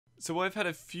So I've had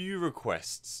a few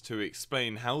requests to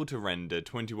explain how to render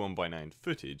 21:9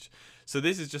 footage, so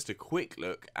this is just a quick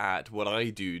look at what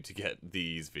I do to get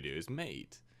these videos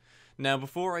made. Now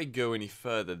before I go any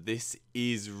further, this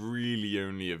is really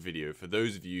only a video for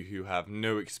those of you who have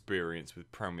no experience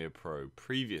with Premiere Pro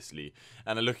previously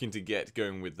and are looking to get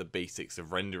going with the basics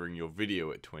of rendering your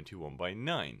video at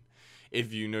 21:9.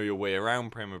 If you know your way around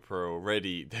Premiere Pro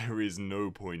already, there is no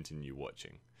point in you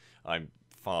watching. I'm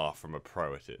far from a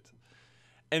pro at it.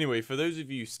 Anyway, for those of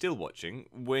you still watching,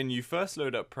 when you first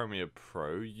load up Premiere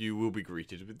Pro, you will be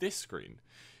greeted with this screen.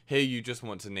 Here you just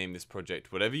want to name this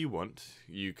project whatever you want.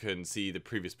 You can see the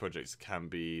previous projects can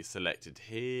be selected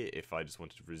here if I just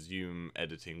wanted to resume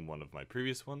editing one of my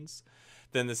previous ones.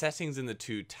 Then the settings in the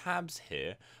two tabs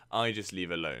here, I just leave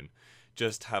alone.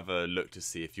 Just have a look to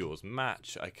see if yours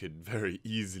match. I could very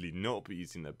easily not be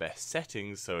using the best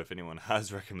settings, so if anyone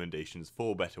has recommendations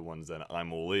for better ones, then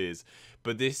I'm all ears,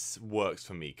 but this works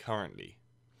for me currently.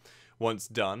 Once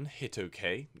done, hit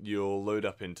OK, you'll load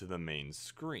up into the main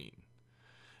screen.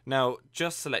 Now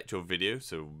just select your video,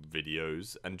 so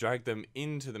videos, and drag them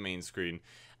into the main screen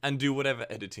and do whatever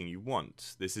editing you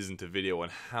want. This isn't a video on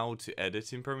how to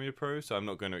edit in Premiere Pro, so I'm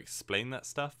not going to explain that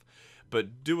stuff.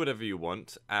 But do whatever you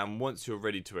want, and once you're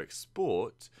ready to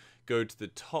export, go to the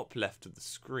top left of the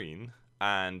screen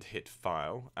and hit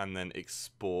File, and then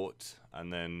Export,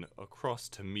 and then across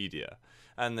to Media,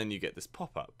 and then you get this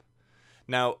pop-up.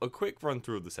 Now, a quick run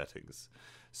through of the settings.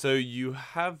 So you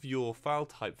have your file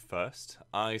type first.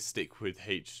 I stick with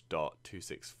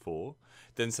H.264,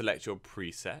 then select your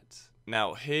preset.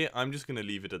 Now here I'm just going to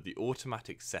leave it at the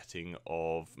automatic setting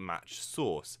of match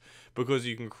source, because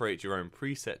you can create your own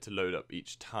preset to load up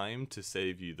each time to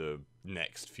save you the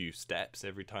next few steps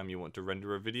every time you want to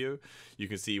render a video. You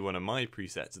can see one of my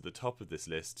presets at the top of this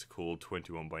list called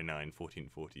 21:9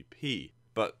 1440p.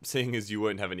 But seeing as you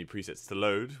won't have any presets to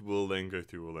load, we'll then go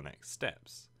through all the next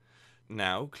steps.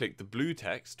 Now click the blue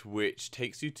text, which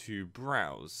takes you to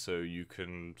browse, so you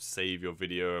can save your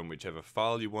video in whichever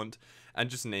file you want and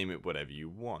just name it whatever you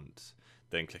want.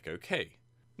 Then click OK.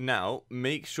 Now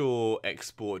make sure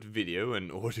export video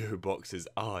and audio boxes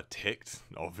are ticked,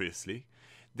 obviously.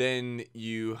 Then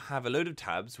you have a load of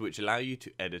tabs which allow you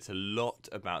to edit a lot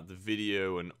about the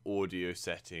video and audio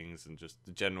settings and just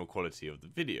the general quality of the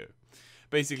video.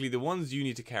 Basically, the ones you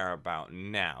need to care about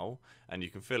now, and you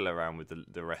can fiddle around with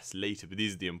the rest later, but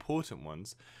these are the important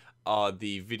ones, are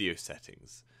the video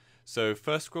settings. So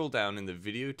first scroll down in the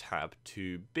video tab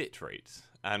to bitrate,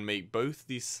 and make both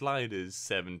these sliders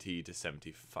 70 to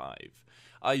 75.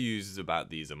 I use about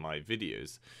these on my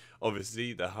videos.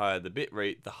 Obviously, the higher the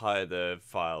bitrate, the higher the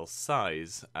file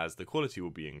size, as the quality will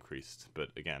be increased. But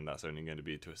again, that's only going to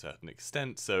be to a certain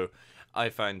extent, so I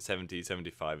find 70,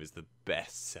 75 is the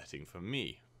best setting for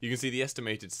me. You can see the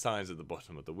estimated size at the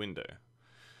bottom of the window.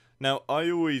 Now,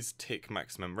 I always tick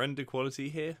maximum render quality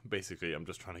here. Basically, I'm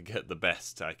just trying to get the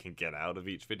best I can get out of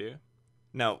each video.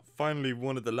 Now, finally,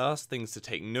 one of the last things to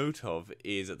take note of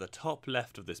is at the top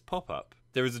left of this pop-up,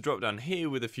 there is a drop down here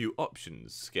with a few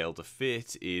options. Scale to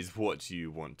fit is what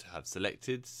you want to have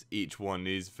selected. Each one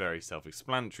is very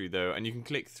self-explanatory though, and you can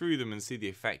click through them and see the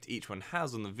effect each one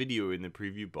has on the video in the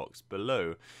preview box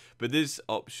below. But this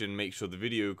option makes sure the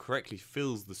video correctly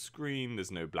fills the screen,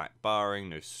 there's no black barring,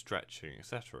 no stretching,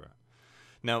 etc.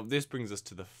 Now this brings us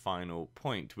to the final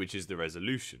point, which is the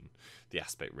resolution, the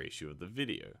aspect ratio of the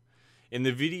video. In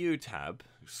the video tab,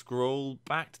 scroll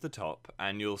back to the top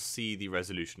and you'll see the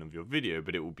resolution of your video,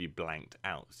 but it will be blanked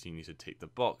out, so you need to tick the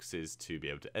boxes to be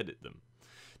able to edit them.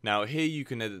 Now here you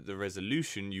can edit the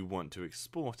resolution you want to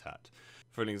export at.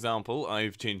 For an example,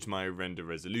 I've changed my render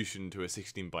resolution to a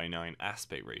 16:9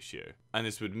 aspect ratio, and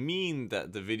this would mean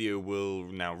that the video will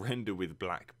now render with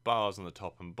black bars on the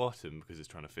top and bottom because it's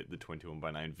trying to fit the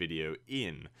 21:9 video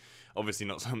in. Obviously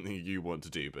not something you want to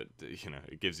do, but you know,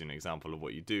 it gives you an example of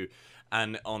what you do.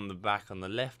 And on the back on the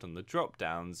left on the drop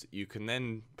downs, you can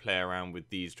then play around with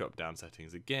these drop down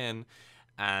settings again.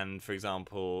 And for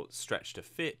example, stretch to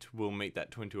fit will make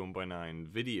that 21:9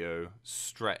 video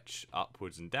stretch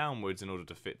upwards and downwards in order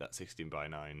to fit that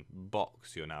 16:9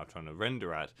 box you're now trying to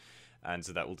render at, and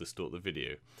so that will distort the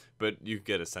video. But you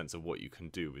get a sense of what you can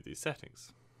do with these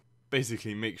settings.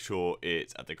 Basically make sure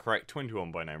it's at the correct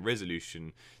 21:9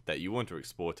 resolution that you want to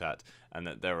export at, and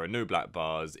that there are no black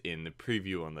bars in the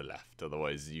preview on the left,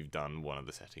 otherwise you've done one of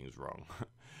the settings wrong.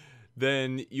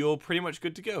 Then you're pretty much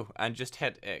good to go, and just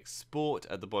hit export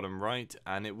at the bottom right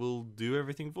and it will do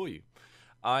everything for you.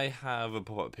 I have a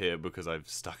pop-up here because I've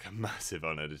stuck a massive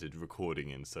unedited recording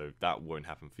in, so that won't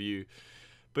happen for you.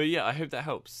 But yeah, I hope that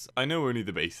helps. I know only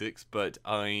the basics, but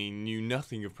I knew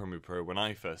nothing of Premiere Pro when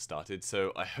I first started,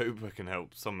 so I hope I can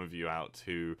help some of you out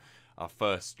who are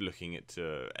first looking at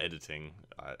editing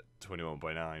at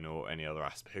 21:9 or any other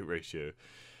aspect ratio.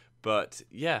 But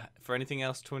yeah, for anything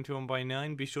else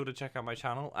 21:9, be sure to check out my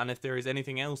channel, and if there is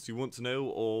anything else you want to know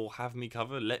or have me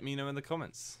cover, let me know in the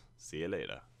comments. See you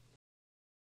later.